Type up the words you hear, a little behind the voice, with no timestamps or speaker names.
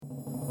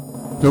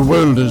The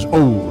world is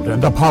old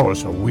and the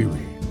powers are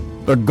weary.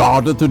 The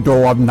god at the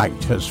door of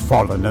night has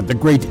fallen, and the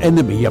great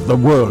enemy of the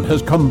world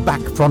has come back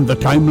from the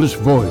timeless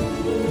void.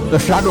 The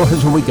shadow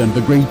has awakened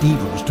the great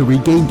evils to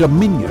regain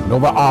dominion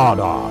over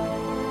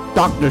Ardar.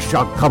 Darkness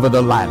shall cover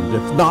the land,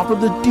 if not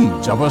with the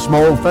deeds of a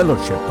small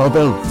fellowship of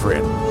elf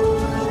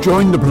friends.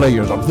 Join the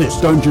players of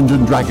this Dungeons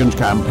 & Dragons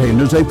campaign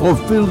as they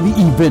fulfill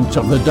the events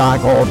of the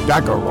Dagor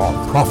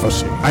Daggeroth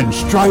prophecy and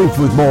strive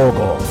with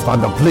Morgoth on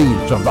the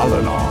plains of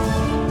Valinor.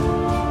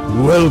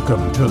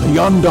 Welcome to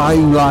the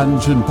Undying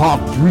Lands in Part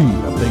 3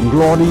 of the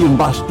Inglorious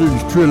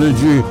Bastards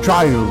trilogy,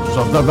 Trials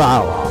of the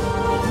Valar.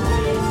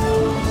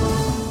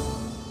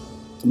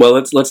 Well,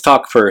 let's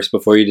talk first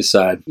before you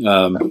decide.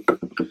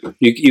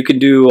 You can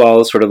do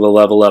all sort of the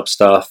level up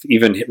stuff,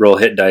 even roll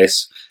hit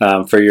dice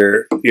for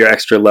your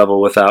extra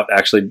level without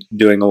actually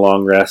doing a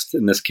long rest.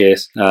 In this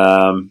case,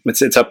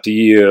 it's up to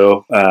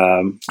you.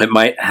 It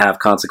might have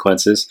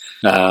consequences,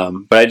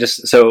 but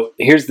so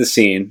here's the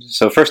scene.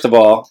 So first of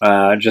all,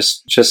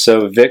 just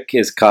so Vic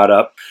is caught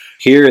up.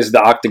 Here is the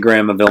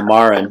octagram of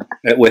Ilmarin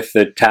with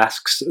the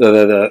tasks,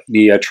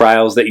 the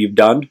trials that you've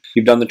done.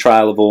 You've done the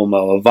trial of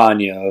Ulmo, of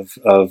Vanya,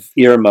 of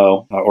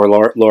Irmo, or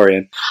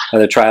Lorien,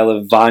 the trial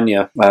of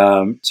Vanya.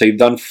 So you've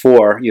done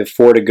 4. You have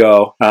 4 to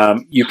go.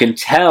 You can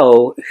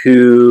tell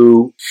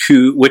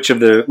which of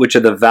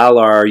the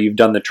Valar you've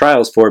done the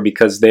trials for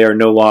because they are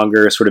no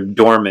longer sort of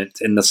dormant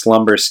in the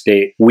slumber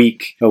state,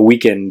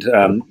 weakened.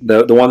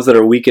 The ones that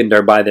are weakened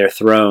are by their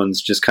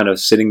thrones, just kind of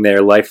sitting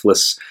there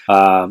lifeless,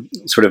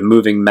 sort of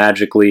moving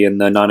magically in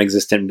the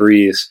non-existent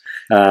breeze.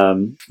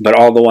 But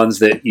all the ones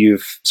that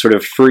you've sort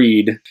of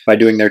freed by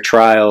doing their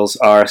trials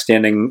are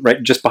standing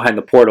right just behind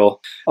the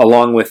portal,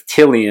 along with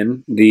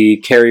Tilion, the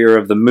carrier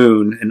of the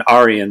moon, and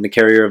Arian, the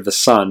carrier of the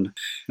sun.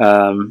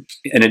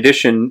 In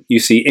addition, you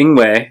see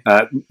Ingwe.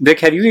 Vic,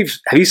 have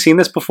you seen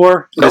this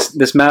before? No.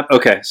 This map?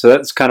 Okay, so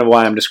that's kind of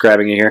why I'm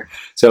describing it here.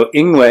 So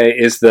Ingwe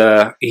is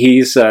the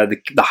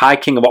high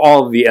king of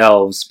all of the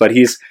elves, but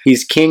he's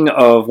king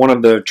of one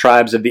of the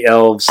tribes of the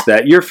elves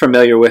that you're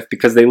familiar with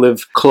because they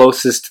live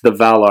closest to the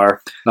Valar,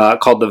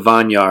 called the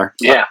Vanyar.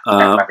 Yeah,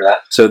 I remember that.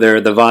 So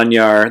they're the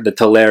Vanyar, the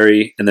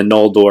Teleri, and the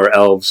Noldor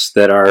elves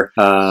that are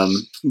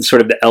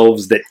sort of the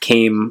elves that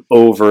came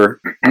over.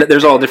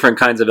 There's all different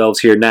kinds of elves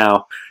here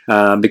now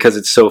because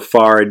it's so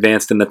far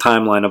advanced in the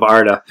timeline of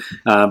Arda.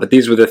 But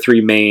these were the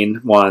 3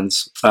 main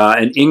ones.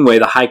 And Ingwe,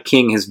 the High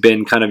King, has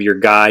been kind of your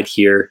guide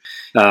here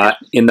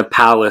in the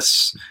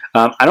palace.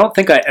 I don't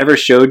think I ever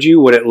showed you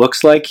what it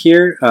looks like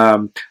here.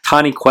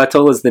 Tani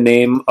Quetel is the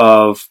name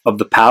of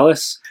the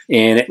palace,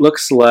 and it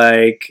looks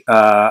like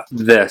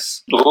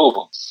this.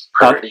 Ooh,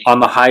 on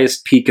the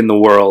highest peak in the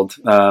world.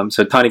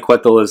 So Tani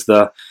Quetel is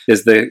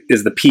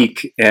the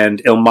peak,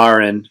 and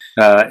Ilmarin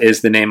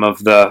is the name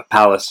of the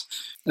palace.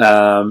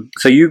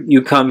 So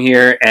you come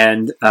here,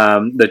 and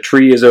the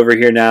tree is over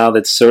here now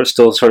that's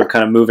still sort of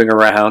kind of moving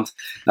around,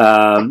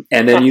 and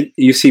then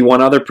you see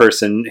one other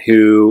person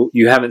who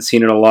you haven't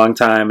seen in a long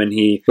time, and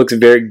he looks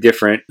very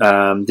different.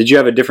 Did you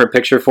have a different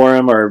picture for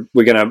him, or are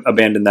we going to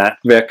abandon that,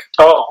 Vic?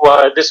 Oh,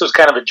 well, this was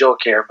kind of a joke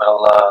here, but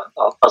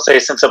I'll say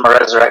since I'm a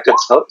resurrected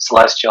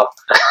celestial.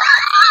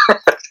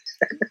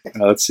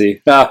 Let's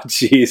see. Oh,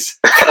 jeez.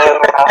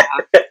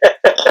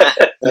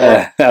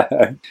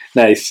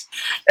 Nice.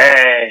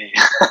 Hey.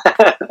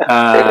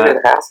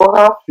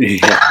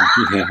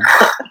 Yeah.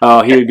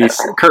 Oh,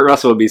 Kurt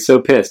Russell would be so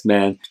pissed,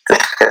 man.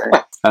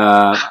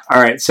 All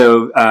right,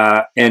 so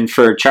and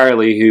for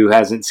Charlie, who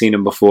hasn't seen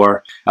him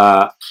before,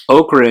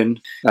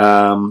 Okrin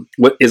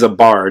what is a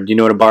bard? Do you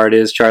know what a bard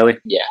is, Charlie?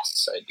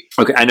 Yes, I do.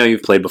 Okay, I know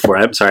you've played before.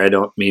 I'm sorry, I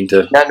don't mean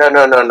to.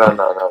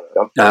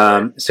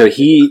 No. So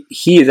he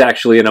is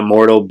actually an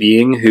immortal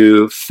being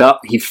who fell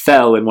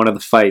in one of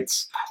the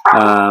fights,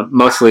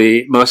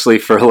 mostly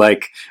for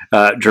like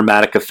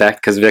dramatic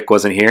effect because Vic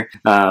wasn't here.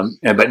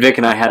 But Vic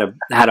and I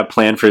had a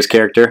plan for his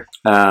character,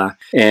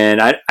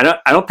 and I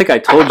don't think I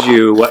told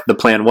you what the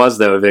plan was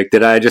though, Vic.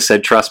 Did I? just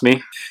said trust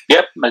me?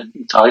 Yep,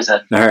 it's always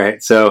that. All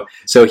right, so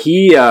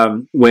he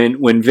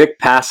when Vic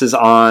passes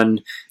on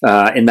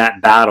in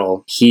that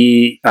battle,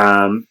 he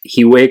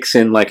wakes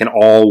in like an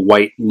all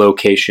white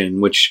location,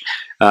 which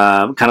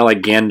kind of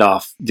like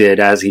Gandalf did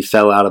as he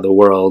fell out of the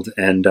world,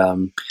 and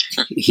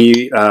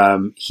he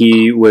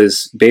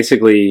was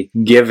basically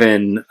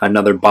given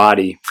another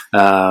body,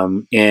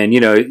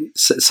 and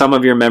some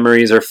of your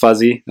memories are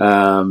fuzzy,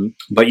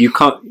 but you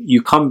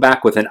come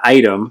back with an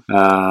item,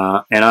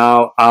 and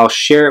I'll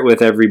share it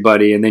with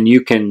everybody, and then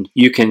you can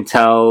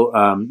tell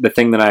the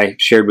thing that I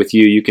shared with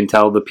you. You can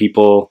tell the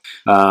people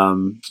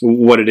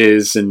what it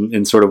is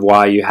and sort of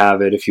why you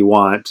have it if you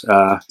want.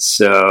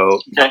 Okay.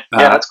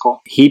 Yeah, that's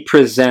cool. He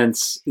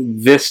presents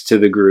this to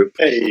the group.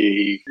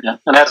 Hey. Yeah.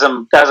 And as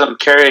I'm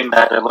carrying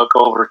that, I look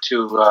over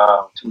to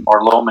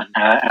Morloman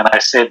and I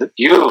say that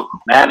you,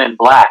 man in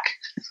black,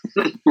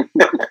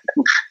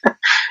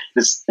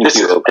 This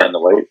You is open the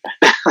weight.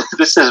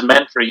 this is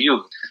meant for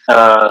you.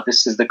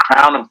 This is the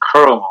crown of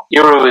Kurumo.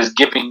 Iru is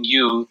giving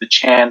you the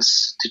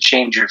chance to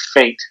change your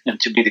fate and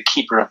to be the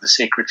keeper of the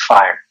sacred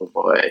fire. Oh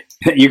boy.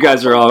 You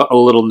guys are all a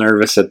little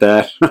nervous at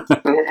that.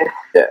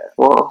 Yeah.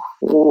 Well,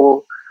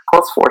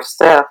 +4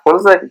 staff. What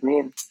does that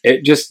mean?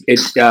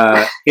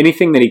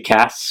 Anything that he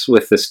casts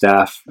with the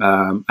staff,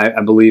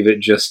 I believe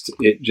it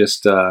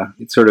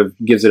sort of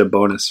gives it a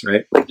bonus,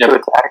 right? Like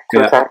Yep. to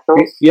attack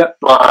those? Yep.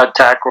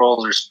 Attack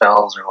rolls or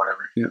spells or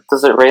whatever.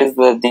 Does it raise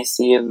the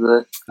DC of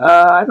the?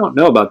 I don't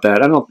know about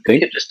that. I don't I think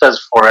think. it just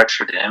does 4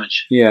 extra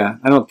damage. Yeah,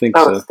 I don't think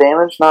Oh, so. it's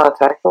damage, not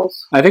attack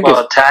rolls. I think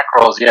Well, attack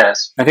rolls,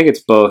 yes. it's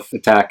both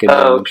attack and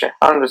Oh, damage. okay.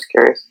 I'm just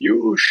curious.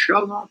 You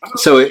shall not.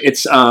 So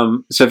it's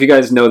so if you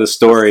guys know the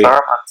story,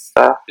 Saruman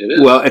staff. It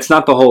is. well, it's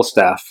not the whole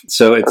staff.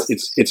 So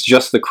it's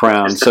just the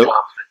crown. Just the So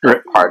top.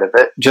 Part of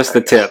it. just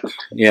the tip.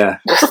 Yeah.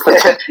 Just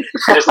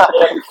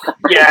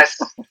yes.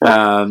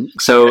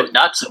 So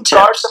Not some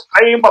tips.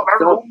 Can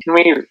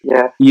we?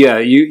 Yeah. yeah,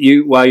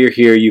 you while you're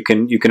here, you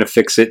can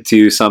affix it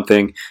to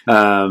something.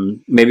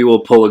 Maybe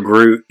we'll pull a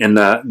Groot, and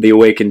the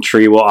awakened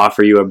tree will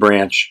offer you a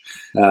branch.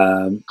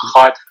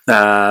 Hot.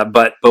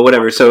 But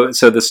whatever. So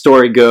the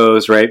story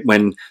goes, right,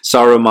 when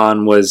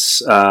Saruman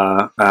was,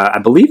 I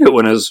believe it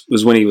was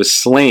when he was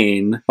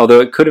slain.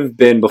 Although it could have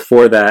been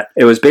before that.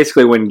 It was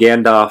basically when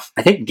Gandalf.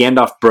 I think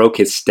Gandalf broke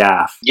his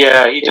staff.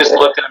 Yeah, he just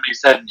looked at him. He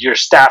said, "Your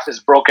staff is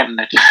broken."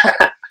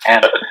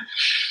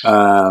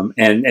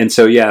 And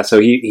so yeah, so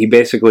he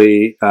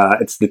basically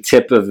it's the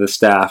tip of the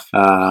staff.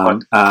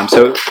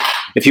 So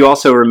if you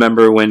also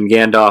remember when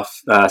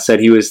Gandalf said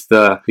he was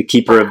the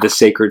keeper of the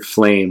sacred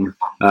flame,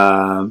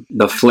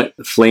 the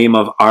flame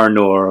of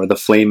Arnor, or the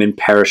flame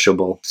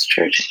imperishable. It's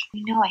true.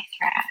 You know I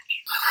thrash.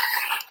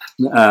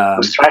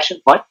 Was thrashing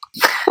what?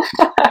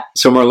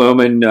 So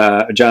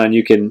Marloman, John,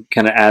 you can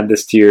kind of add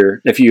this to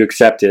your, if you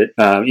accept it.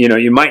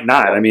 You might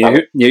not. I mean,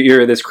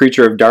 you're this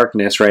creature of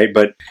darkness, right?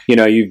 But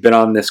you've been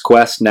on this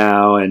quest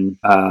now, and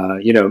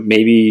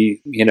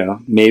maybe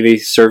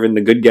serving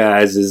the good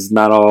guys is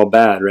not all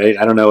bad, right?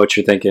 I don't know what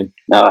you're thinking.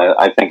 No,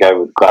 I think I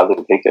would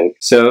gladly take it.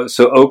 So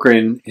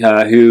Okran,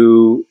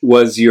 who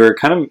was he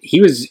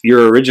was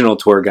your original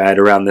tour guide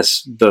around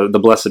the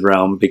Blessed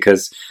Realm,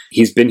 because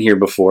he's been here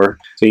before,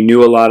 so he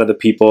knew a lot of the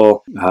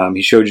people.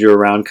 He showed you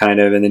around kind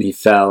of, and then he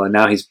fell, and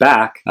now he's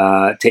back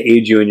to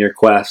aid you in your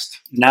quest.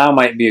 Now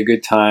might be a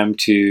good time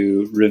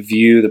to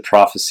review the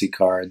prophecy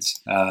cards.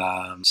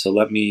 So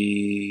let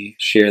me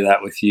share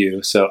that with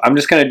you. So I'm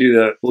just going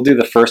to we'll do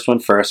the first one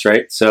first,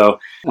 right? So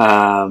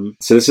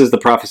this is the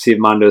Prophecy of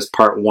Mondos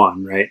Part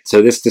 1, right?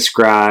 So this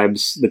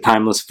describes the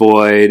Timeless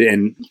Void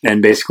and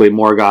basically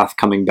Morgoth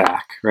coming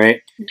back,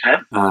 right?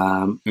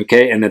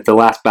 Okay, and that the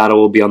last battle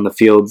will be on the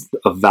fields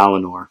of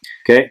Valinor.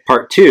 Okay,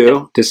 Part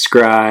 2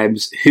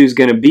 describes who's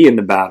going to be in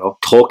the battle.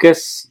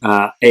 Tolkis,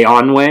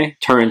 Eonwe,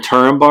 Turin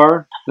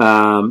Turambar.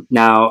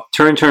 Now,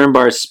 Turin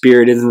Turambar's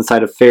spirit is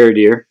inside of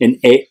Faradir, and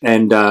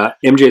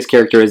MJ's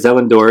character,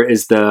 Zelindor,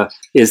 is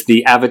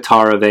the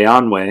avatar of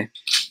Eonwe.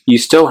 You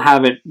still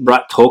haven't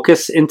brought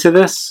Tolkis into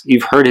this.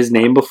 You've heard his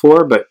name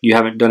before, but you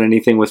haven't done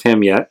anything with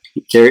him yet.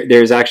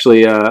 There's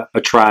actually a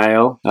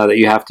trial that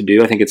you have to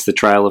do. I think it's the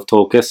trial of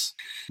Tolkis.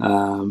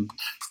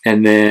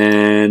 And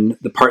then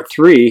the Part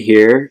 3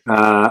 here,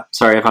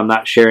 sorry if I'm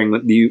not sharing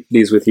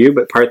these with you,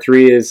 but Part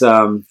 3 is...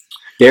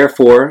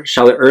 Therefore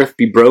shall the earth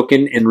be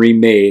broken and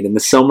remade, and the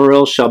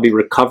Silmarils shall be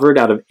recovered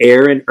out of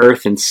air and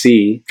earth and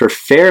sea. For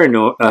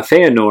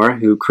Feanor,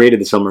 who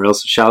created the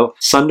Silmarils, shall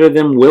sunder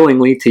them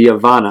willingly to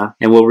Yavanna,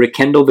 and will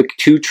rekindle the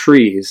 2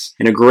 trees,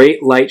 and a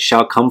great light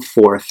shall come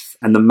forth,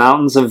 and the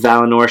mountains of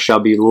Valinor shall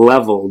be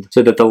leveled,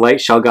 so that the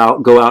light shall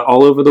go out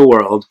all over the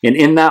world. And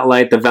in that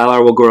light the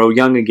Valar will grow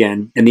young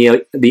again, and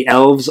the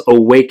elves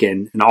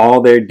awaken, and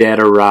all their dead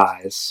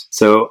arise.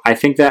 So I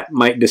think that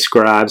might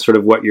describe sort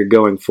of what you're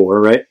going for,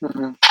 right?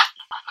 Mm-hmm.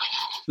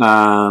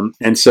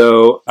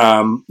 So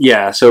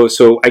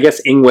I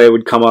guess Ingwe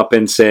would come up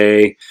and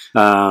say,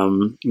 now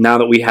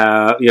that we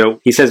have,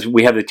 he says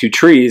we have the 2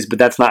 trees, but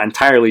that's not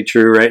entirely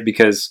true, right?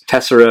 Because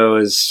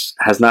Tessero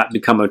has not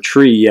become a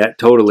tree yet,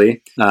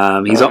 totally.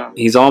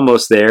 He's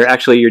almost there.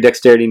 Actually, your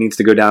dexterity needs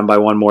to go down by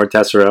 1 more,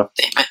 Tessero.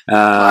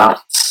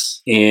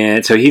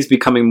 And so he's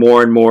becoming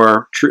more and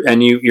more true,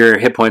 and your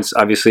hit points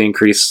obviously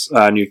increase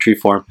in your tree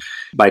form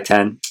by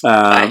 10.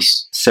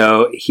 Nice.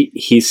 So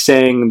he's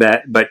saying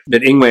that, but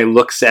Ingwe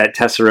looks at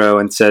Tessero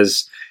and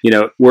says,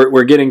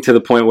 we're getting to the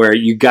point where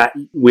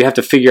we have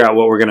to figure out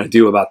what we're going to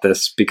do about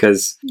this,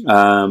 because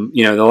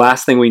the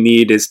last thing we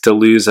need is to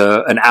lose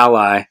an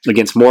ally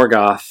against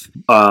Morgoth,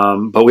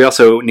 but we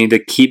also need to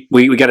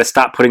we got to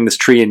stop putting this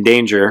tree in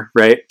danger,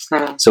 right?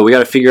 So we got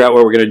to figure out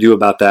what we're going to do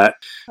about that.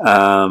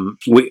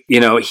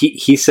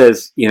 He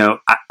says,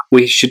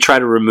 we should try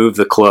to remove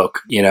the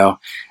cloak, you know.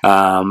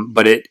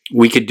 But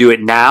we could do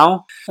it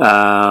now,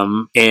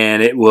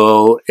 and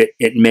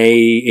it may,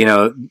 you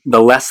know,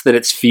 the less that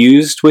it's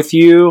fused with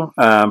you,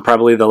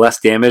 probably the less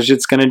damage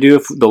it's going to do.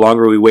 If the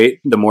longer we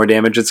wait, the more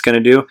damage it's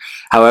going to do.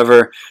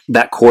 However,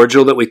 that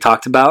cordial that we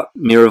talked about,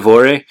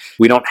 Miravore,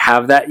 we don't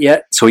have that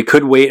yet, so we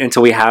could wait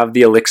until we have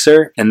the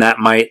elixir, and that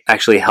might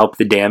actually help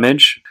the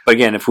damage. But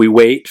again, if we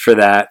wait for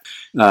that,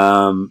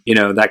 you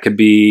know, that could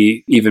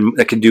do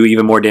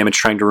even more damage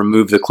trying to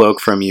remove the cloak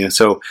from you.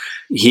 So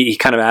he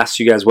kind of asked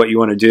you guys what you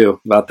want to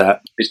do about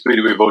that. Basically,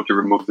 do we vote to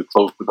remove the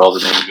cloak with all the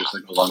damages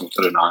that go along with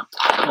it or not?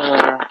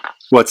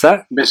 What's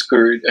that?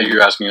 Basically, are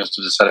you asking us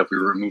to decide if we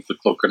remove the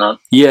cloak or not?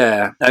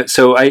 Yeah.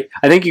 So I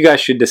think you guys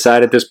should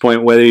decide at this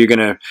point whether you're going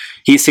to...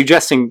 He's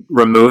suggesting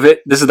remove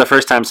it. This is the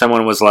first time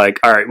someone was like,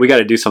 all right, we got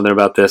to do something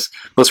about this.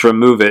 Let's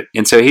remove it.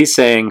 And so he's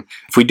saying,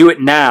 if we do it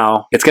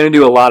now, it's going to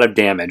do a lot of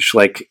damage,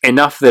 like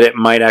enough that it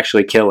might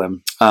actually kill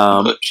him.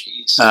 And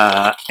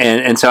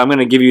so I'm going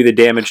to give you the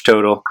damage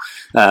total,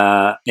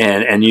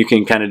 and you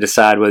can kind of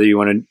decide whether you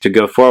want to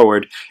go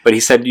forward. But he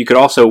said you could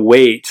also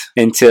wait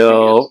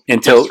until He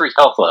has 3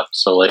 health left,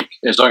 so like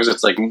as long as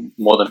it's like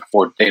more than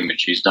 4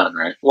 damage, he's done,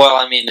 right? Well,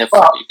 I mean, if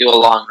we do a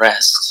long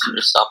rest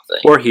or something,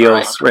 or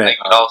heals, right?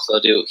 I could also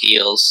do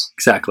heals.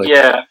 Exactly.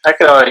 Yeah, I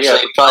could. So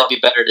it'd probably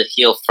be better to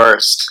heal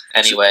first,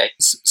 anyway.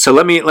 So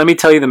let me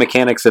tell you the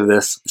mechanics of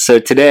this. So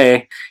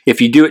today, if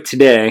you do it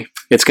today,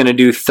 it's going to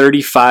do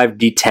 35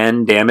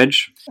 d10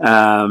 damage,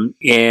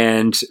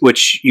 and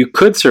which you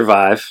could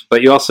survive,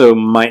 but you also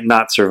might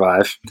not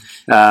survive.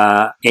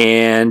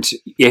 And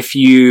if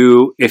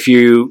you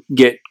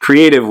get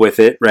creative with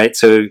it, right?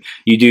 So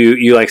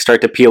you like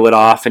start to peel it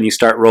off, and you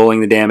start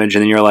rolling the damage,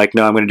 and then you're like,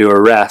 no, I'm going to do a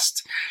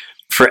rest.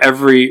 For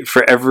every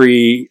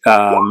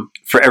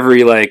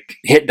like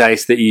hit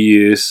dice that you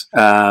use,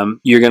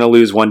 you're going to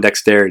lose 1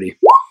 dexterity.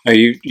 Are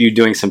you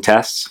doing some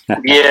tests?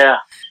 Yeah.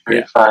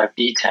 35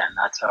 d10,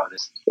 that's how it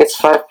is. It's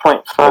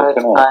 5.5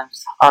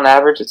 times, on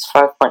average, it's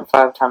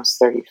 5.5 times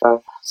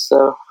 35.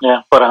 So,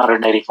 yeah, about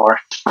 184.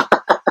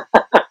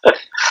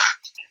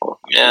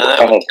 Yeah,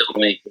 that would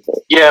kill me.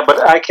 Yeah,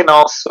 but I can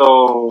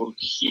also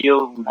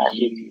heal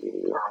you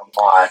a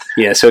lot.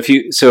 Yeah,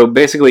 so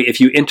basically, if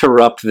you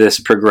interrupt this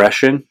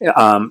progression,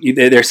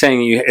 they're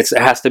saying it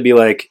has to be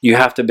like you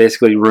have to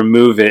basically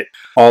remove it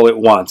all at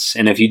once.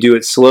 And if you do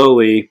it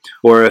slowly,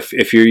 or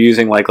if you're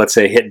using, like, let's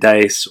say hit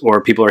dice,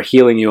 or people are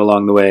healing you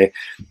along the way,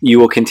 you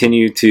will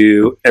continue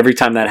to, every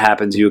time that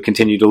happens, you will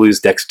continue to lose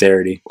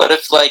dexterity. What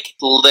if, like,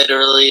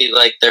 literally,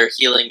 like, they're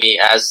healing me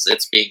as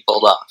it's being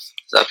pulled off?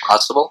 Is that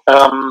possible?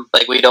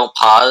 Like, we don't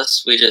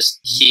pause, we just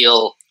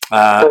heal.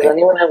 does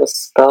anyone have a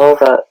spell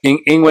that...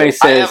 Ingwe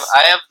says...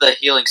 I have the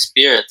healing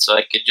spirit, so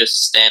I could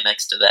just stand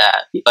next to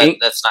that, but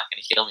that's not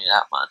going to heal me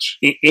that much.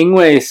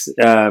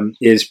 Ingwe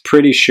is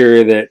pretty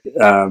sure that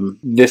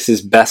this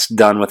is best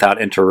done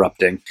without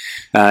interrupting.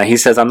 He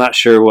says, I'm not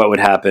sure what would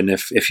happen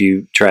if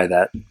you try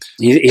that.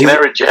 Can I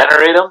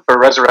regenerate them, or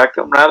resurrect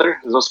them, rather?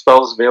 Are those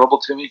spells available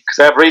to me? Because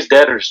I have Raise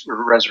Dead or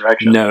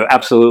Resurrection. No,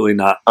 absolutely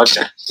not.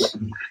 Okay.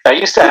 I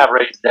used to have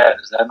Raise Dead.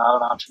 Is that not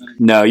an option?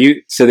 No,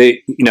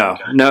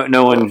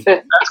 no one...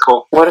 That's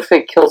cool. What if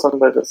it kills him,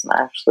 but it doesn't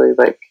actually,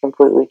 like,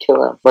 completely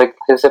kill him? Like,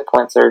 his hit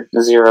points are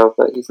 0,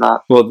 but he's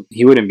not... Well,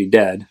 he wouldn't be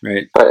dead,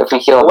 right? But if we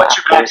heal him... What's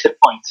your max hit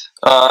points?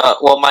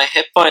 Well, my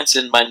hit points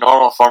in my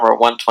normal form are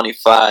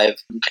 125,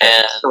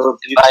 and So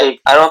I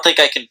don't think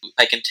I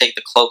can take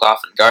the cloak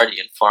off in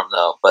Guardian form,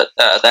 though, but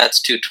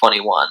that's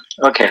 221.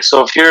 Okay,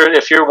 so if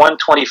you're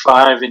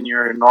 125 in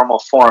your normal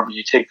form and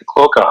you take the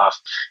cloak off,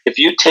 if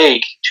you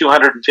take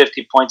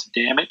 250 points of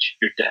damage,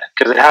 you're dead.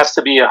 Because it has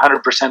to be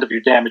 100% of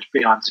your damage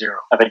beyond 0.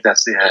 I think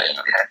that's the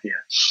idea.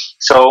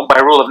 So by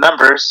rule of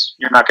numbers,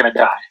 you're not going to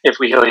die if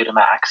we heal you to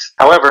max.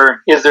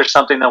 However, is there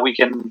something that we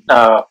can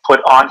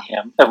put on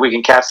him, that we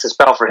can cast a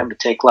spell for him to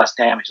take less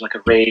damage, like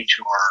a rage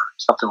or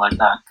something like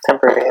that?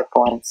 Temporary hit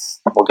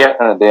points. What kind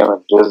of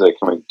damage is it?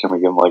 Can we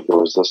give him like a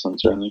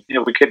resistance or anything?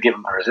 Yeah, we could give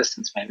him a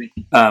resistance, maybe.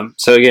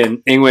 So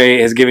again, Ingwe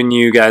has given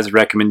you guys a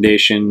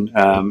recommendation.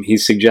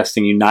 He's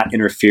suggesting you not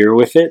interfere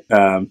with it.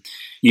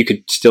 You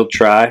could still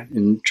try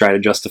to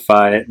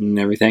justify it and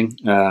everything.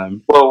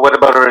 Well, what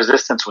about a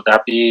resistance? Would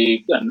that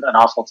be an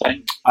awful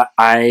thing?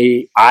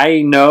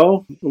 I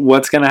know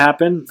what's going to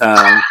happen,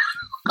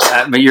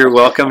 but you're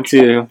welcome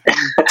to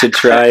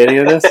try any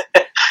of this.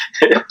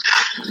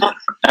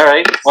 All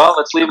right. Well,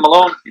 let's leave him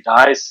alone. He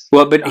dies.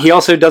 Well, but he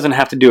also doesn't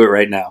have to do it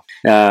right now.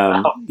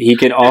 He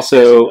can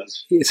also.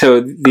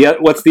 So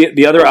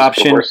the other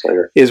option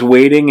is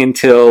waiting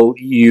until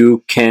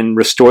you can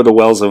restore the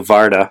wells of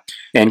Varda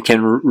and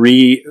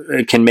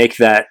can make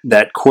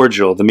that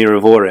cordial, the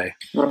Miravore.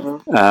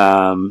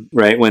 Mm-hmm.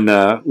 Right when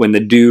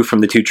the dew from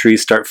the 2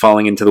 trees start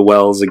falling into the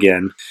wells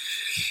again.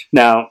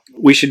 Now,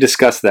 we should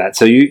discuss that.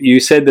 So you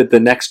said that the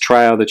next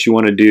trial that you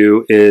want to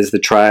do is the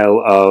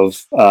trial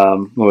of,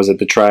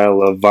 the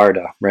trial of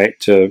Varda, right?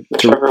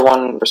 Whichever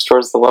one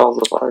restores the wells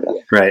of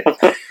Varda. Right.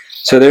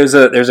 So there's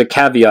a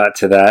caveat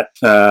to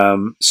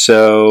that.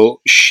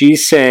 So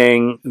she's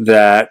saying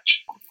that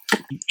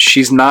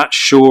she's not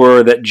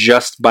sure that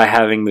just by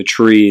having the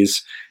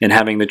trees and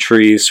having the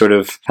trees sort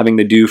of having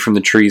the dew from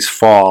the trees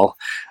fall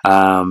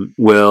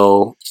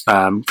will.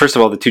 First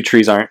of all, the two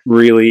trees aren't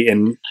really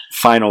in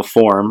final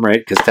form, right?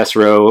 Because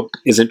Tessero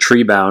isn't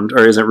tree bound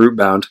or isn't root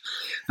bound.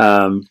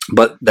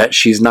 But that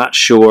she's not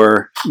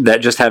sure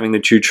that just having the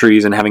two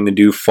trees and having the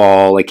dew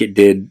fall like it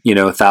did,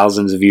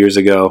 thousands of years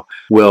ago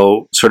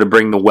will sort of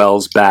bring the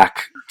wells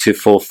back to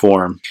full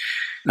form.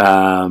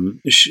 I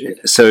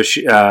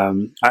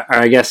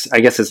guess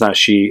it's not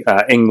she.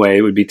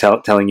 Ingwe would be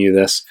telling you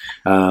this.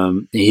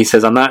 He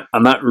says, "I'm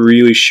not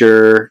really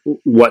sure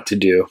what to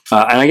do."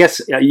 And I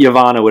guess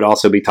Yavanna would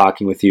also be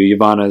talking with you.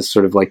 Yavanna is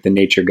sort of like the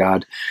nature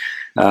god.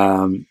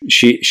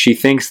 She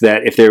thinks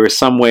that if there was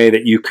some way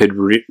that you could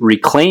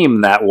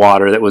reclaim that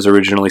water that was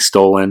originally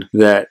stolen,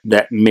 that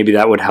maybe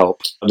that would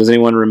help. Does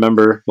anyone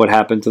remember what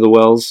happened to the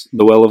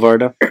well of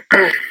Arda?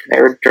 They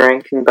were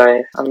drinking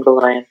by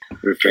Ungoliant. They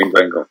were drinking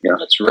by Ungoliant. Yeah,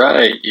 that's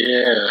right.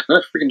 Yeah,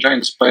 that freaking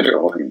giant spider.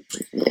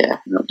 Yeah,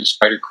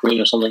 Spider Queen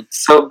or something.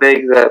 So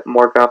big that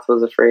Morgoth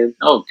was afraid.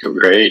 Oh,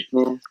 great.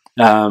 Yeah.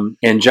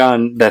 And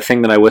John, that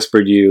thing that I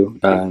whispered you.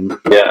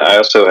 Yeah, I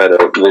also had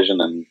a vision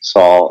and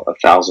saw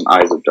 1,000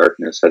 eyes of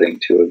darkness heading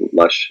to a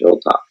lush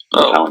hilltop.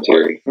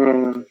 Palantiri.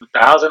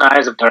 1,000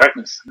 eyes of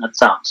darkness. That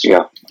sounds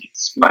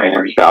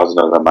spidery. 1,000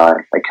 of them. I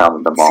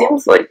counted them all.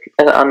 Seems like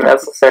an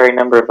unnecessary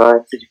number of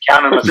eyes. Did you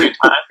count them a few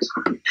times?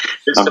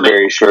 I'm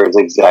very sure it's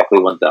exactly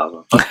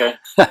 1,000. Okay.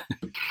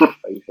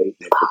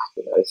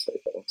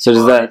 So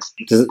does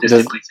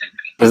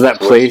that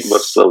place?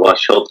 What's the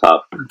lush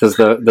hilltop? Does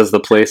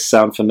the place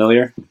sound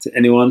familiar to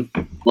anyone?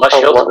 Lush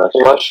hilltop.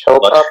 Lush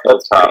hilltop.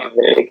 That's pretty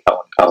big.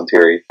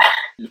 Palantiri.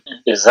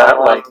 Is that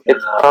like?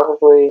 It's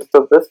probably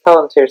so. This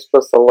Palantir is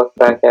supposed to look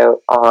back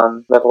out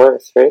on Middle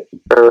Earth, right?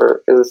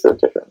 Or is this a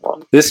different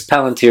one? This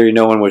Palantiri,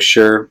 no one was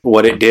sure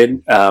what it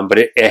did, but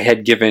it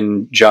had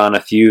given John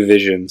a few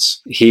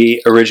visions.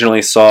 He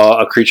originally saw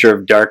a creature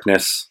of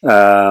darkness.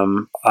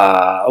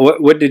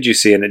 What did you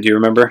see in it? Do you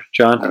remember,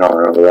 John? I don't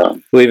remember that.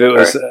 I believe it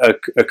was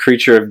a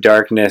creature of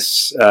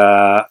darkness.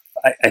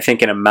 I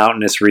think in a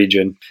mountainous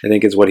region, I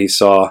think is what he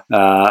saw.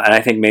 And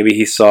I think maybe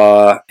he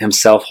saw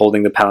himself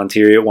holding the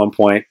Palantiri at one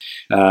point.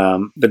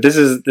 But this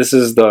is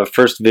the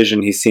first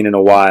vision he's seen in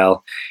a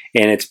while.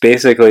 And it's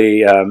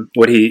basically the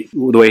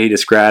way he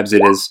describes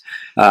it is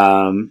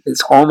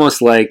it's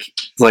almost like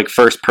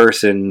first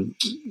person,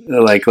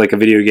 like a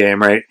video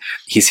game, right?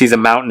 He sees a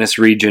mountainous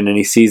region and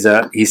he sees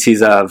a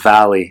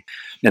valley,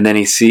 and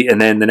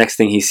then the next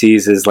thing he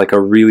sees is like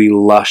a really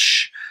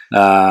lush,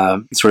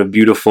 sort of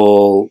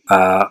beautiful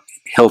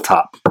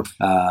hilltop,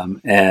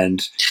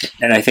 and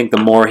I think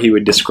the more he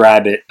would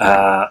describe it,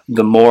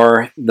 the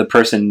more the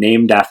person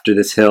named after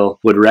this hill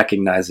would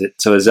recognize it.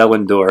 So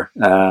Azelindor,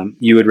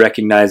 you would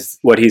recognize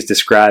what he's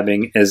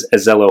describing as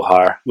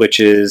Azelohar, which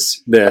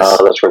is this.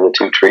 That's where the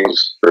two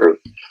trees were.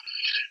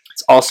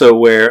 It's also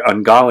where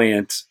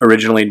Ungoliant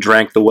originally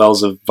drank the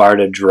wells of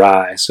Varda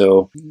dry.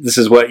 So this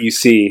is what you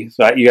see.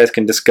 So you guys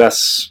can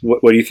discuss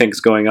what do you think is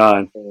going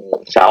on.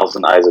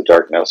 1,000 eyes of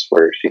darkness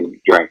where she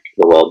drank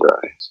the well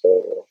dry.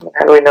 So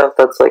how do we know if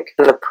that's like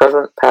in the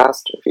present,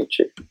 past, or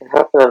future? It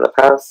happened in the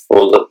past.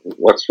 Well,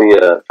 what's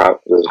the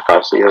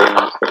prophecy?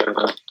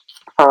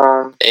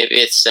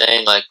 Maybe it's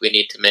saying like we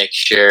need to make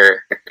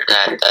sure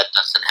that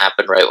doesn't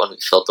happen right when we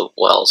fill the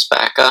wells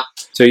back up.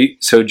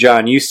 So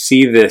John, you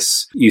see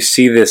this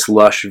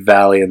lush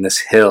valley and this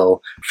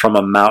hill from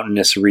a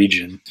mountainous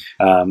region.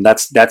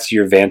 That's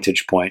your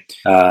vantage point.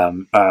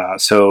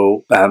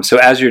 So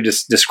as you're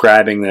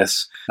describing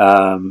this,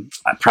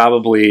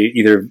 probably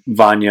either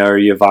Vanya or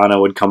Yavanna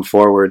would come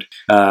forward.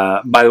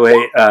 By the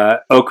way,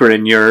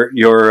 Ocarin,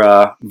 your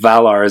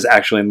Valar is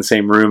actually in the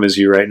same room as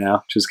you right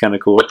now, which is kind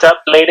of cool. What's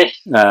up, lady?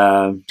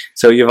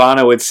 So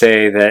Yavanna would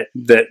say that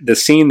the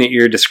scene that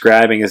you're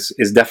describing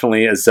is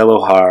definitely a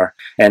Azelohar,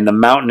 and the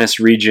mountainous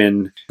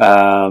region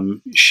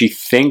she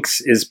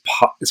thinks is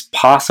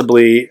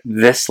possibly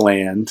this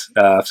land.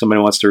 If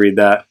somebody wants to read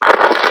that.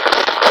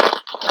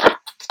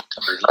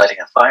 Somebody's lighting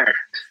a fire.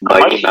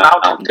 Mighty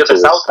mountain to the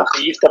south and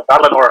the east of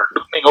Valinor,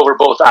 looming over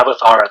both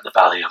Avathar and the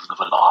Valley of the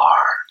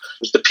Valar.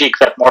 It was the peak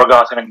that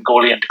Morgoth and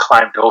Ungoliant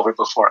climbed over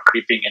before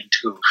creeping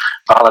into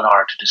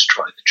Valinor to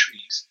destroy the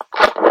trees.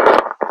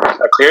 Is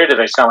that clear? Did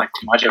I sound like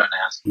too much of an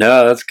ass?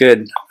 No, that's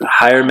good.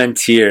 Higher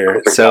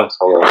Mentir.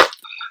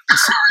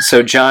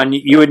 So John,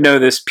 you would know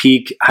this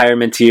peak, Higher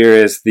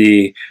Mentir, is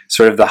the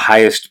sort of the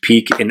highest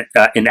peak in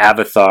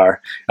Avathar.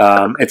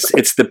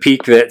 It's the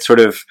peak that sort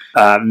of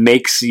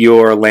makes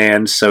your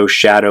land so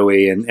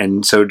shadowy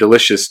and so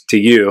delicious to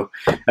you.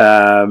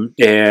 And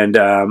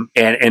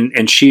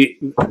she,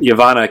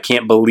 Yavanna,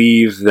 can't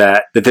believe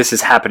that this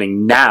is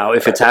happening now.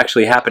 If it's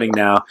actually happening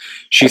now,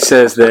 she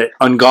says that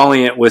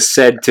Ungoliant was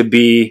said to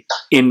be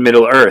in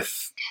Middle Earth.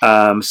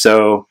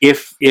 So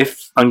if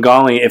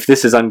Ungoliant, if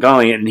this is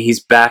Ungoliant and he's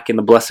back in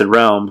the Blessed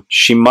Realm,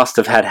 she must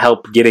have had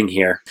help getting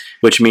here,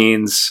 which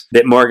means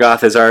that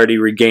Morgoth has already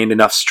regained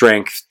enough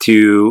strength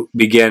to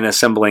begin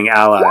assembling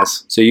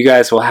allies. So you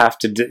guys will have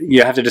to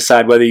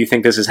decide whether you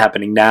think this is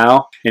happening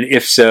now, and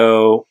if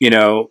so,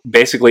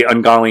 basically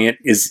Ungoliant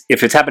is,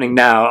 if it's happening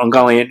now,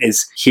 Ungoliant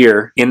is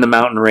here in the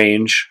mountain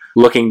range,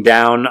 looking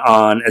down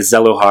on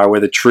Azelohar where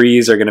the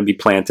trees are going to be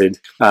planted.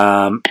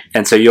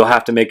 And so you'll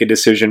have to make a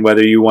decision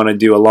whether you want to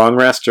do a long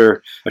rest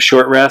or a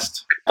short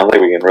rest. I don't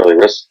think we can really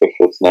risk if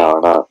it's now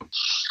or not.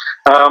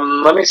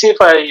 Let me see if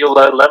you'll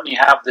let me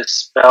have this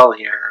spell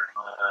here.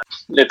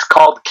 It's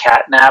called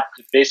Catnap.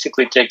 It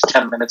basically takes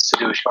 10 minutes to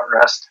do a short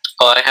rest.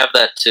 Oh, I have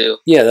that too.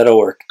 Yeah, that'll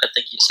work. I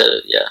think you said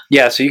it, yeah.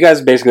 Yeah, so you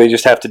guys basically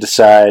just have to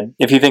decide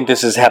if you think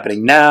this is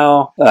happening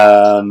now.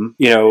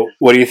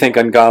 What do you think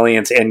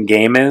Ungoliant's end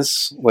game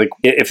is? Like,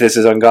 if this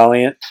is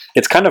Ungoliant,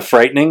 it's kind of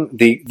frightening.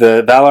 The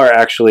Valar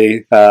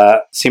actually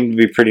seem to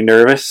be pretty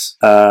nervous.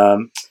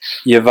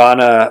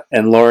 Yavanna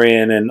and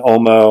Lorien and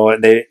Olmo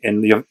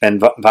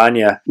and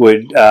Vanya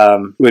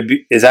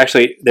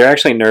they're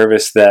actually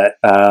nervous that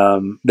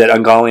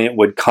Ungoliant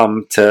would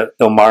come to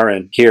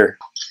Ilmarin here.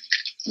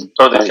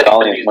 So they think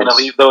that he's going to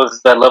leave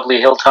that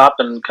lovely hilltop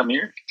and come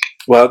here?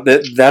 Well,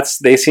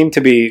 they seem to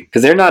be,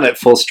 because they're not at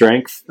full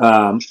strength.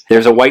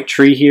 There's a white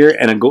tree here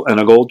and a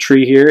gold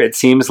tree here. It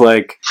seems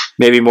like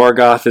maybe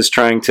Morgoth is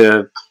trying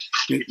to,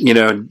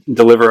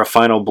 deliver a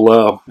final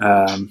blow.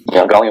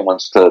 Ungoliant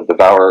wants to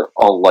devour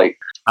all light.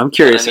 I'm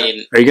curious. Are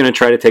you going to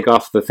try to take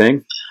off the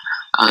thing?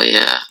 Oh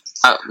yeah.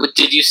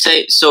 Did you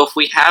say, so if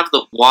we have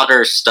the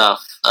water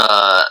stuff,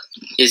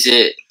 is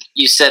it?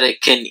 You said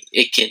it can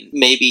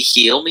maybe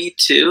heal me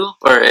too,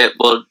 or it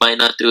might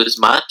not do as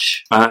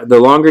much? The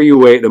longer you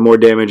wait, the more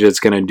damage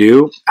it's going to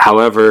do.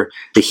 However,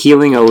 the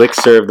healing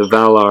elixir of the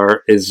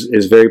Valar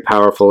is very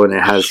powerful, and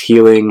it has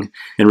healing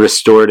and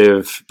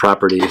restorative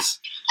properties.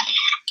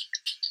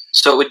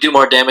 So it would do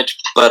more damage,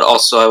 but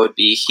also I would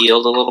be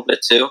healed a little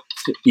bit too?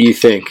 You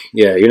think.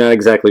 Yeah, you're not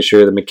exactly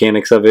sure the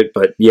mechanics of it,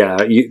 but yeah,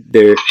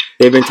 they've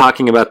been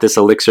talking about this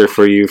elixir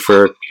for you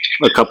for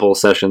a couple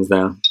sessions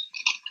now.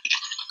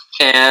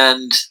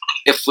 And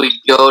if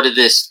we go to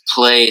this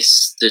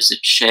place, there's a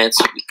chance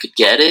that we could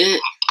get it?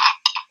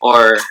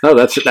 Or... Oh,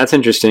 that's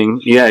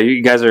interesting. Yeah,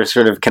 you guys are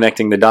sort of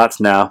connecting the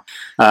dots now.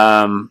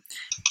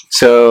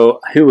 So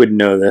who would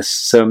know this?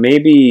 So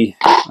maybe,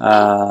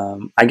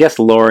 I guess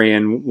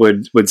Lorien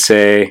would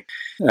say,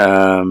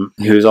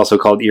 who's also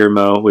called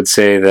Irmo, would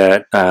say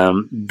that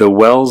the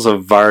wells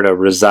of Varda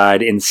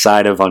reside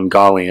inside of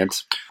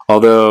Ungoliant.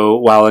 Although,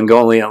 while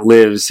Ungoliant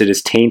lives, it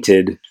is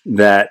tainted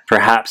that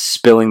perhaps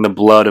spilling the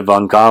blood of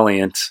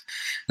Ungoliant,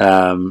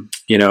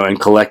 and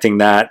collecting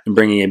that and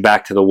bringing it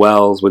back to the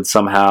wells would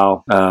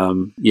somehow,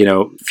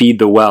 feed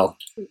the well,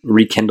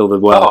 rekindle the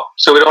well. Oh,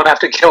 so we don't have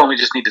to kill him; we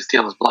just need to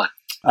steal his blood.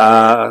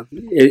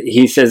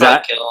 He says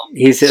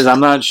I'm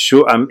not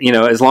sure.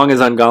 As long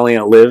as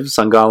Ungoliant lives,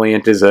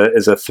 Ungoliant is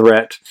a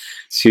threat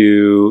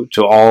to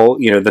all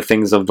the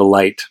things of the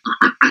light.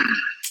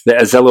 The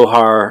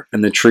Azelohar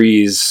and the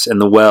trees and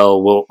the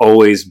well will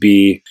always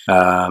be,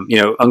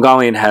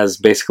 Ungoliant has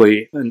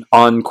basically an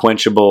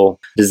unquenchable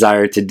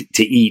desire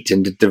to eat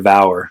and to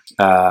devour.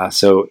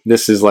 So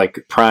this is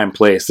like prime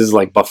place. This is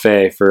like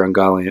buffet for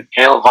Ungoliant.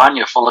 Hail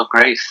Vanya, full of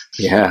grace.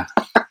 Yeah.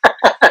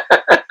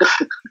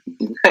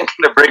 I'm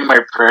gonna bring my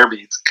prayer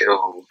beads. Go.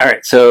 All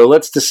right, so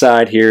let's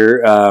decide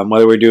here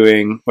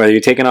whether you're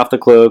taking off the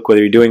cloak,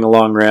 whether you're doing a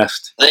long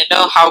rest. Do they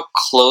know how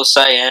close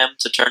I am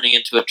to turning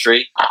into a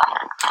tree?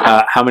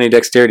 How many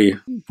dexterity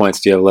points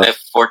do you have left? I have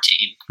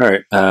 14. All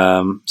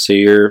right, so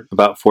you're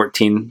about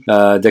 14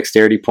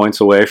 dexterity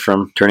points away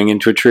from turning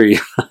into a tree.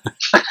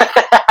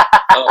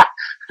 Oh.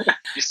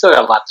 You still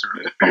got lots of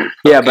room.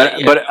 Yeah,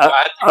 okay, but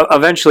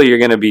eventually you're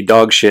going to be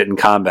dog shit in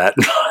combat.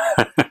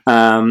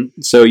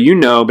 So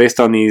based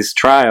on these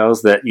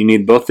trials, that you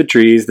need both the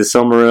trees, the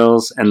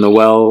Silmarils, and the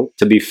well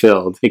to be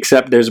filled.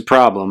 Except there's a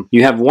problem.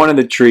 You have one of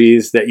the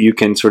trees that you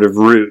can sort of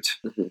root.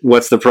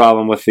 What's the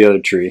problem with the other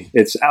tree?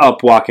 It's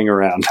up walking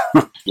around.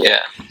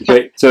 Yeah.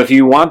 Right. So if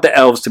you want the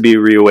elves to be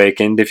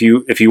reawakened, if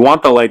you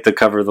want the light to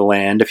cover the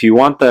land, if you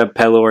want the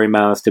Pelori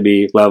mouths to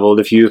be leveled,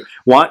 if you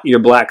want your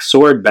black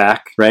sword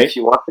back, right? If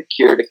you want the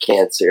cure to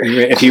cancer.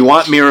 If you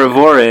want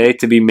Miravore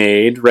to be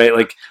made, right?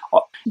 Like,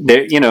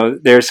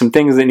 there's some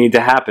things that need to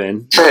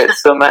happen. Right.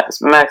 So Max,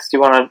 do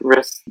you want to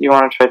risk? You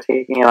want to try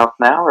taking it off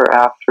now or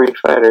after we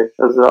fight her?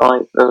 Those are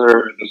only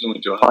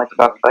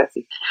about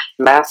spicy.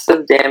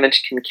 Massive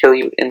damage can kill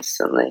you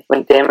instantly.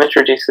 When damage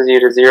reduces you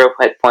to 0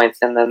 hit points,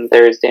 and then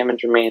there is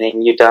damage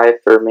remaining, you die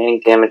if the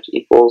remaining damage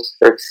equals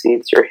or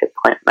exceeds your hit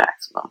point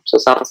maximum. So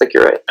it sounds like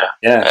you're right.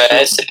 Yeah.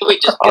 I think we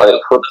just go.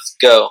 Right, let's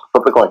go.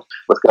 Flip the coin.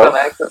 Let's go. So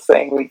Max is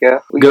saying we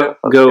go.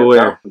 Go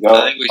where?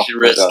 I think we should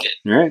risk it.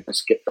 All right.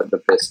 Let's get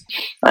the fist.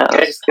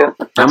 Okay, just go.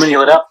 How many?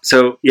 Heal it up.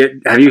 So,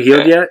 have you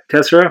healed yet,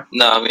 Tessera?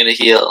 No, I'm gonna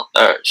heal.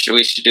 Or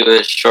we should do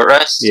a short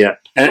rest? Yeah.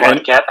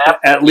 And catnap?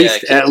 At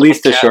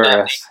least a short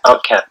rest.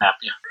 Oh, catnap,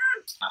 yeah.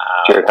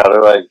 Jared, how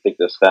do I take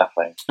the staff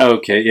thing?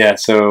 Okay, yeah.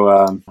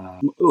 So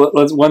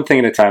let's one thing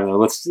at a time though.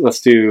 Let's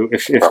do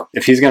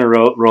if he's gonna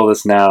roll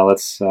this now.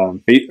 Let's.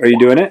 Are you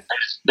doing it?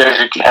 There's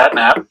your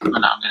catnap, and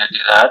I'm going to do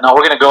that. No,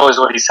 we're going to go as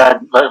what he said,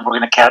 but we're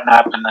going to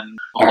catnap, and then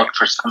we'll look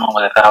for someone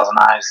with 1,000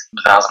 eyes,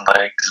 1,000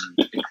 legs,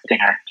 and big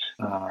stinger.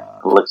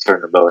 Elixir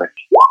in the belly.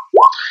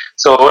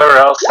 So whoever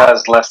else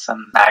has less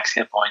than max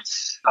hit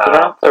points. You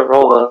don't have to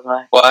roll those,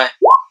 Mike. Why?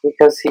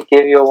 Because he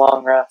gave you a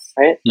long rest,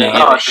 right? Yeah,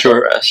 No,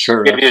 short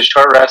give you a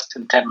short rest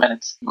in 10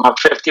 minutes. You want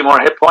 50 more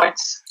hit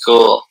points?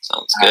 Cool.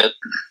 Sounds good.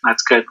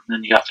 That's good.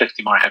 Then you got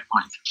 50 more hit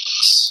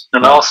points.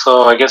 And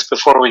also, I guess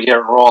before we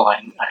get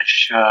rolling, I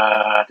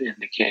should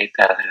indicate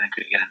that I think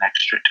we get an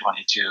extra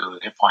 22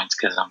 hit points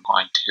because I'm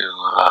going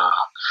to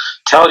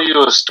tell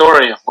you a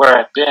story of where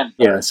I've been.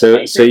 Yeah, so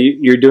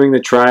you're doing the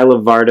trial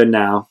of Varda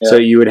now. Yeah. So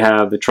you would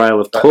have the trial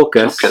of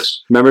Tolkas.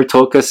 Remember,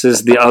 Tolkas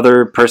is the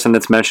other person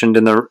that's mentioned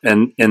in the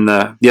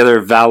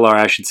other Valar,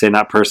 I should say,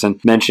 not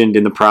person, mentioned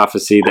in the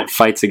prophecy that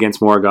fights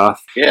against Morgoth.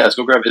 Yeah, let's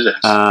go grab his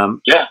ass.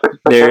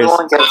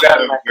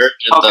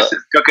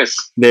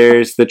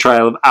 There's the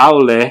trial of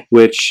Aule,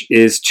 which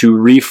is to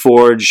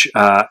reforge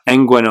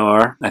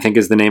Engwenor, I think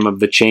is the name of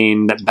the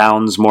chain that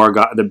binds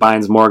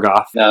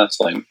Morgoth. Yeah, that's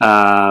lame.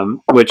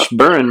 Which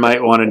Burren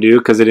might want to do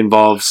because it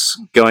involves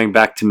going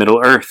back to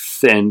Middle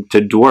Earth and to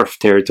dwarf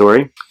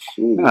territory.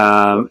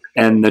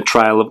 And the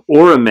trial of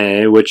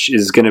Orome, which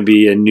is going to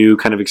be a new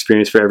kind of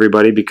experience for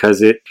everybody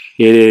because it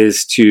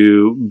is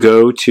to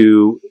go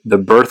to the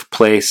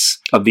birthplace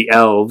of the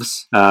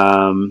elves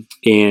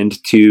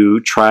and to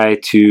try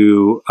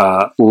to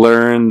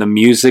learn the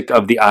music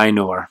of the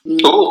Ainur.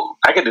 Ooh,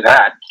 I can do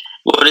that.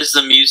 What is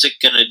the music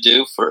going to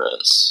do for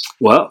us?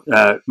 Well,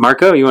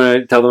 Marco, you want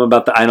to tell them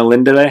about the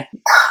Ainulindale?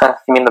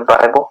 You mean the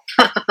Bible?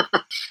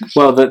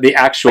 Well, the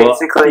actual...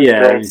 Basically,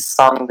 they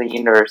sung the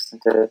universe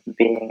into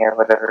being or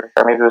whatever.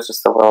 Or maybe it was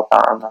just the world,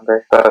 I don't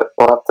remember. But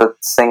we'll have to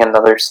sing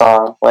another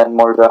song when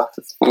Morgoth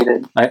is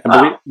defeated. I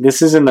believe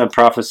this is in the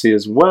prophecy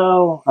as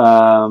well.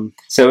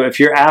 So if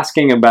you're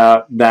asking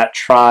about that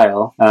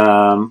trial,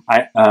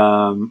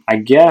 I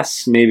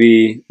guess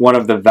maybe one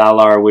of the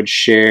Valar would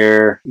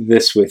share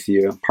this with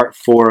you. Part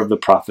 4 of the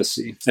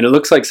prophecy. And it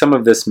looks like some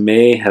of this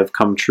may have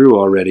come true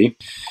already.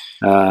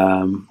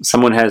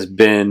 Someone has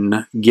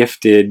been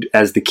gifted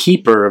as the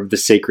keeper of the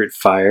sacred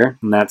fire,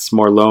 and that's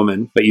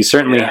Morloman. But you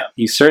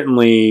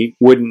certainly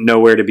wouldn't know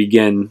where to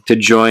begin to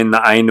join the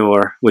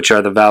Ainur, which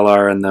are the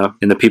Valar and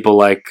the people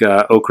like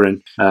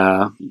Okryn.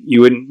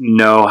 You wouldn't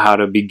know how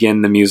to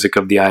begin the music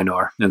of the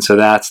Ainur, and so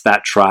that's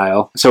that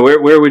trial. So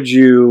where would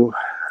you,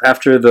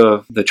 after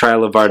the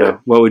trial of Varda,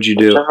 what would you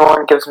do?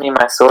 Everyone gives me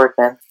my sword,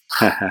 man.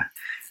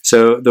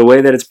 So the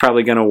way that it's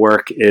probably going to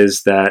work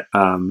is that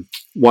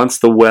once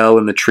the well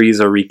and the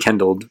trees are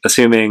rekindled,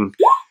 assuming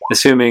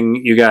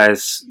you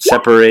guys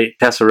separate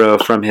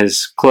Tessero from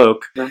his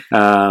cloak,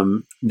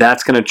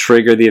 that's going to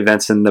trigger the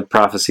events in the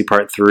prophecy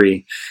part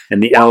 3,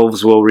 and the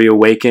elves will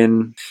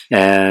reawaken,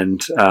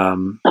 and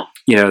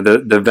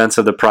the events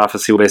of the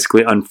prophecy will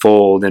basically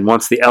unfold. And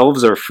once the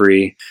elves are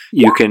free,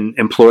 you can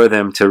implore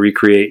them to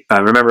recreate.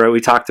 Remember,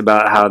 we talked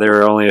about how there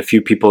are only a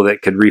few people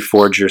that could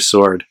reforge your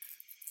sword.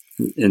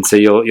 And so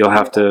you'll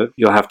have to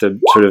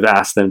sort of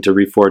ask them to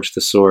reforge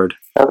the sword.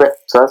 Okay,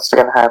 so that's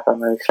gonna happen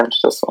when we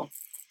finish this one.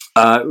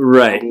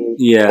 Right.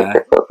 Yeah.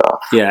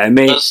 Yeah. It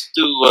may. Let's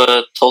do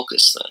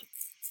Tolkas then.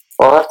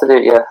 We'll have to do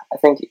I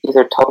think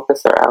either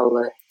Tolkas or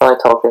Aule. Probably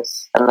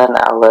Tolkas, and then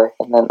Aule,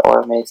 and then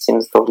Orome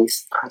seems the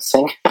least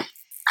pressing.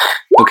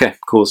 Okay,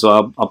 cool.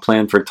 So I'll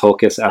plan for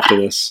Tolkas after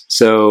this.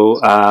 So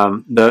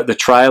the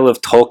trial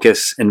of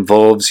Tolkas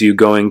involves you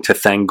going to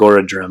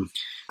Thangorodrim.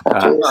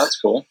 That's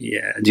cool.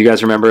 Yeah. Do you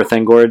guys remember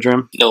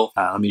Thangorodrim? No.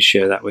 Let me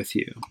share that with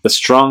you. The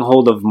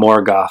stronghold of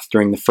Morgoth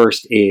during the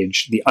First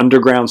Age, the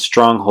underground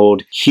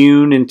stronghold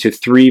hewn into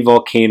 3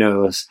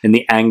 volcanoes in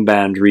the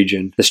Angband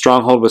region. The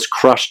stronghold was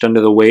crushed under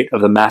the weight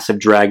of the massive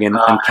dragon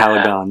and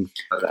Caligon.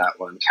 That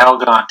one.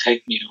 Caligon,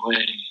 take me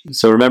away.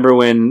 So remember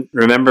when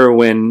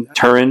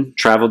Turin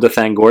traveled to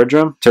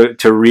Thangorodrim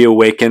to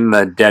reawaken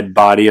the dead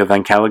body of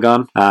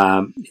Ancalagon?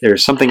 There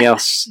was something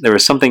else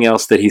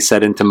that he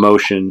set into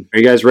motion. Are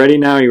you guys ready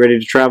now? Are you ready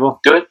to travel?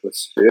 Do it.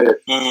 Let's do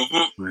it.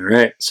 Mm-hmm. All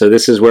right. So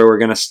this is where we're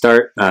going to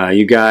start.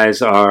 You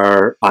guys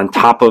are on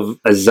top of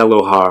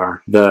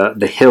Azelohar,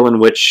 the hill in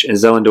which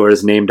Zelindor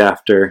is named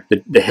after,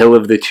 the hill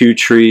of the 2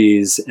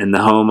 trees and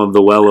the home of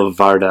the well of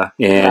Varda.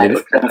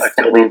 And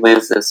instantly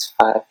loses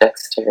 5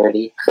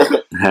 dexterity.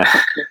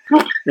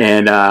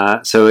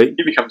 and so he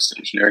becomes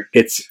stationary.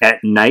 It's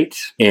at night,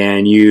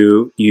 and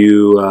you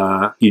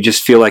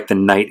just feel like the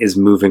night is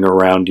moving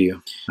around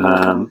you.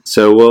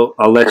 So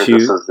I'll let you.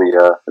 This is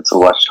it's the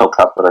lush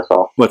hilltop that I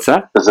saw. What's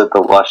that? Is it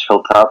the lush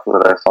hilltop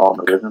that I saw in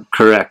the vision?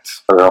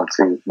 Correct. So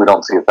we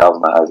don't see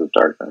 1,000 eyes of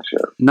darkness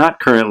yet. Not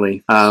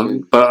currently,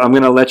 but I'm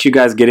going to let you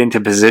guys get into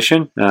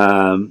position,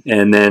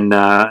 and then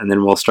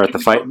we'll start the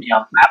fight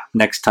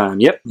next time.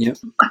 Yep.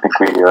 I think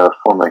we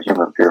form a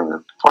human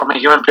pyramid. Form a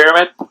human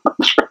pyramid?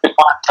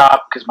 On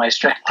top, because my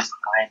strength is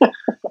 9.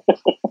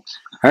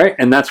 All right,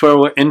 and that's where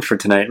we're in for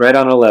tonight, right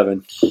on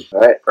 11. All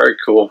right. Very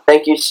cool.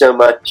 Thank you so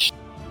much.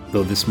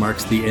 Though this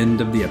marks the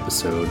end of the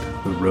episode,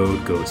 the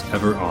road goes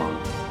ever on.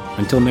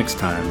 Until next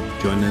time,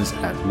 join us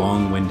at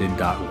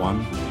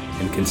longwinded.one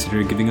and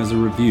consider giving us a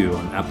review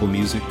on Apple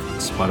Music,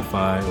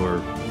 Spotify, or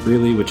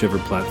really whichever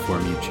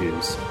platform you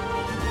choose.